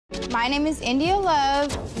My name is India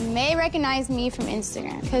Love. You may recognize me from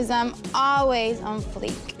Instagram because I'm always on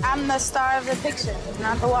fleek. I'm the star of the picture,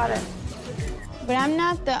 not the water. But I'm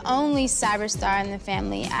not the only cyber star in the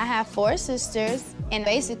family. I have 4 sisters, and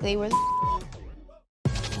basically we're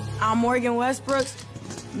I'm Morgan Wesrbrooks.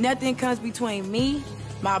 Nothing comes between me,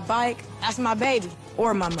 my bike, that's my baby,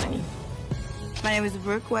 or my money. My name is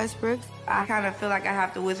Brooke Wesrbrooks. I kind of feel like I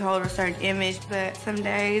have to withhold a certain image, but some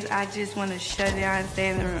days I just want to shut down and stay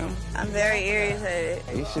in the room. I'm very irritated.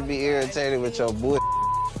 You should be irritated with your boy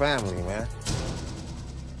family, man.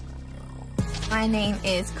 My name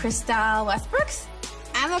is Crystal Wesrbrooks.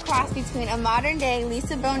 I'm a cross between a modern-day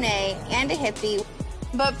Lisa Bonet and a hippie.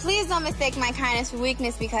 But please don't mistake my kindness for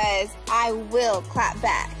weakness because I will clap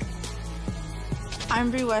back. I'm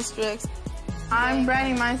Bree Wesrbrooks. I'm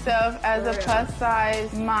branding myself as a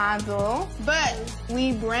plus-size model, but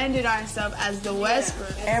we branded ourselves as the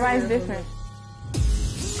Wesrbrooks. Everybody's different.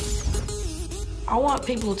 I want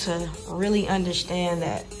people to really understand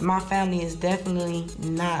that my family is definitely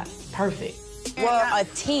not perfect. We're a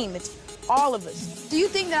team. It's all of us. Do you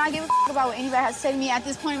think that I give a about what anybody has to say to me at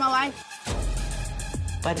this point in my life?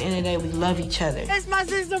 But at the end of the day, we love each other. It's my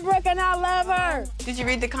sister Brooke, and I love her. Did you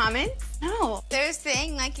read the comments? No. They're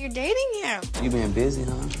saying like you're dating him. You been busy,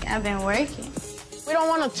 huh? I've been working. We don't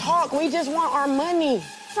want to talk. We just want our money.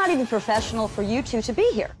 It's not even professional for you two to be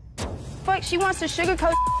here. Fuck, she wants to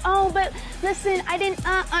sugarcoat. Oh, but listen, I didn't,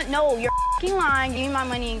 no, you're f***ing lying. Give me my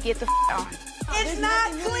money and get the f*** on. It's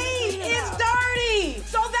not clean. It's dirty.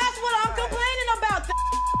 So that's what I'm complaining about.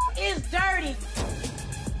 It's dirty.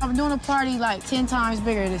 I'm doing a party like 10 times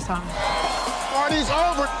bigger this time. Party's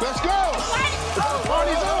over. Let's go.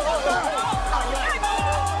 Party's over.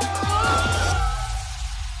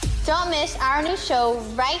 Don't miss our new show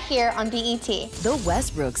right here on BET. The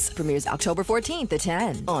Wesrbrooks premieres October 14th at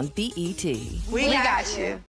 10 on BET. We got you.